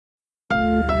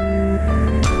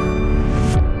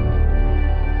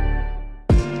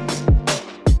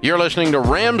You're listening to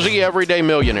Ramsey Everyday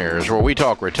Millionaires, where we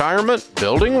talk retirement,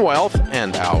 building wealth,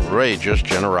 and outrageous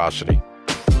generosity.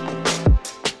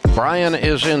 Brian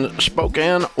is in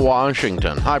Spokane,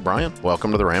 Washington. Hi, Brian.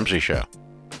 Welcome to the Ramsey Show.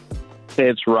 Hey,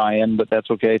 it's Ryan, but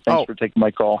that's okay. Thanks for taking my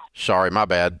call. Sorry, my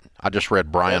bad. I just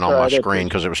read Brian on my screen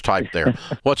because it was typed there.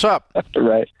 What's up?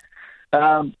 Right.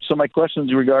 So my question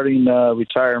is regarding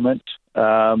retirement.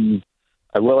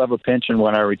 I will have a pension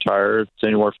when I retire. It's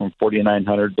anywhere from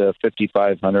 $4,900 to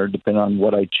 $5,500, depending on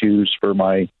what I choose for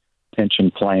my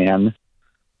pension plan.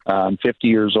 I'm 50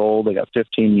 years old. I got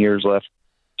 15 years left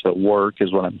to work,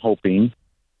 is what I'm hoping.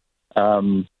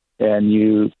 And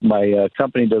my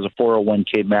company does a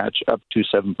 401k match up to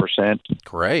 7%.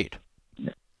 Great.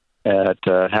 At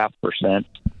 0.5%,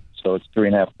 so it's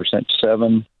 3.5%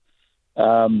 to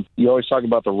 7%. You always talk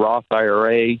about the Roth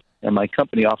IRA, and my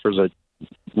company offers a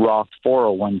Roth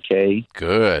 401k.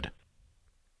 Good.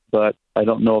 But I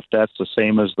don't know if that's the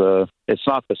same as it's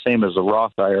not the same as the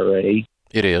Roth IRA.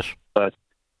 It is. But,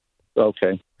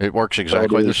 okay. It works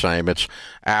exactly the same. It's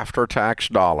after-tax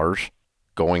dollars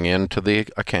going into the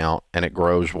account, and it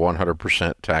grows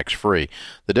 100% tax-free.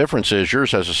 The difference is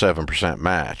yours has a 7%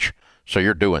 match, so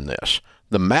you're doing this.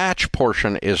 The match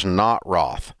portion is not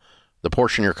Roth. The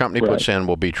portion your company puts in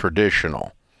will be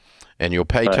traditional, and you'll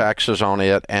pay taxes on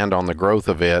it and on the growth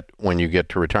of it when you get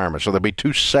to retirement. So there'll be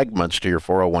two segments to your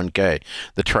 401k.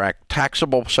 The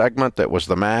taxable segment that was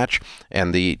the match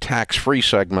and the tax-free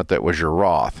segment that was your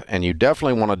Roth. And you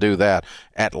definitely want to do that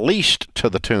at least to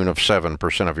the tune of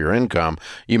 7% of your income.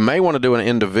 You may want to do an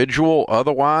individual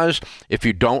otherwise if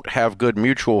you don't have good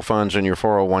mutual funds in your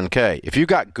 401k. If you've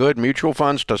got good mutual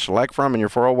funds to select from in your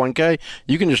 401k,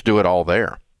 you can just do it all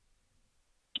there.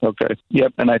 Okay.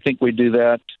 Yep, and I think we do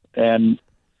that. And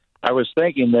I was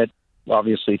thinking that,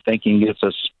 obviously thinking gets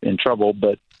us in trouble,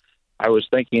 but I was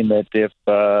thinking that if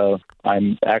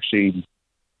I'm actually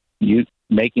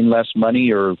making less money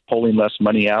or pulling less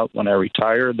money out when I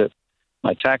retire, that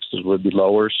my taxes would be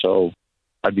lower, so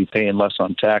I'd be paying less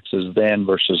on taxes then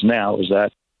versus now. Is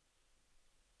that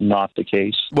not the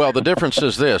case? Well, the difference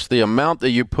is this. The amount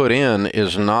that you put in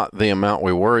is not the amount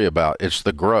we worry about. It's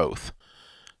the growth.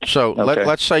 So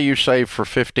let's say you save for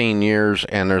 15 years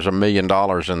and there's $1 million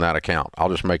in that account. I'll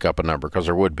just make up a number because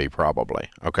there would be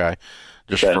probably, okay?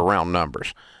 Just for round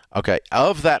numbers. Okay,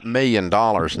 of that $1 million,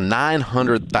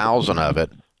 900,000 of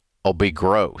it will be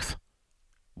growth.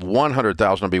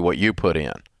 100,000 will be what you put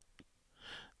in.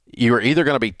 You're either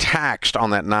going to be taxed on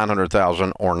that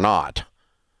 900,000 or not.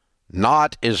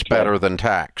 Not is better than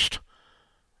taxed.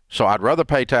 So I'd rather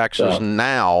pay taxes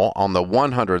now on the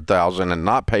 100,000 and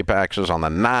not pay taxes on the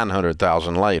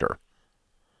 900,000 later.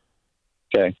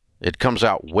 Okay. It comes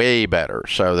out way better.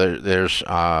 So there's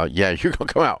you're going to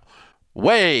come out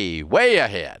way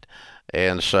ahead.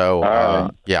 And so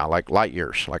like light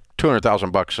years, like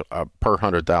 $200,000 per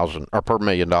 100,000 or per $1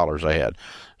 million ahead.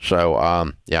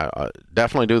 So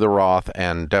definitely do the Roth,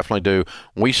 and definitely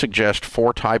we suggest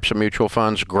 4 types of mutual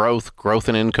funds: growth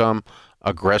and income,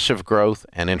 aggressive growth,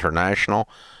 and international.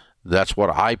 That's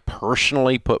what I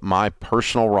personally put my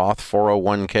personal Roth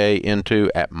 401k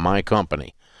into at my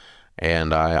company.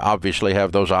 And I obviously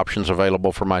have those options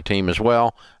available for my team as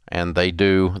well. And they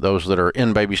do, those that are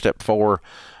in Baby Step 4,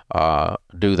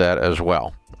 do that as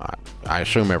well. I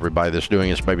assume everybody that's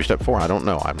doing is Baby Step 4. I don't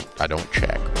know. I don't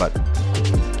check. But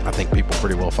I think people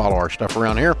pretty well follow our stuff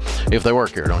around here if they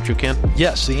work here. Don't you, Ken?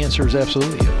 Yes, the answer is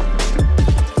absolutely yes.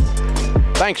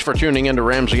 Thanks for tuning into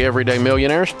Ramsey Everyday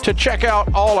Millionaires. To check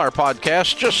out all our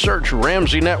podcasts, just search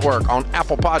Ramsey Network on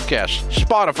Apple Podcasts,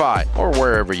 Spotify, or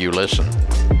wherever you listen.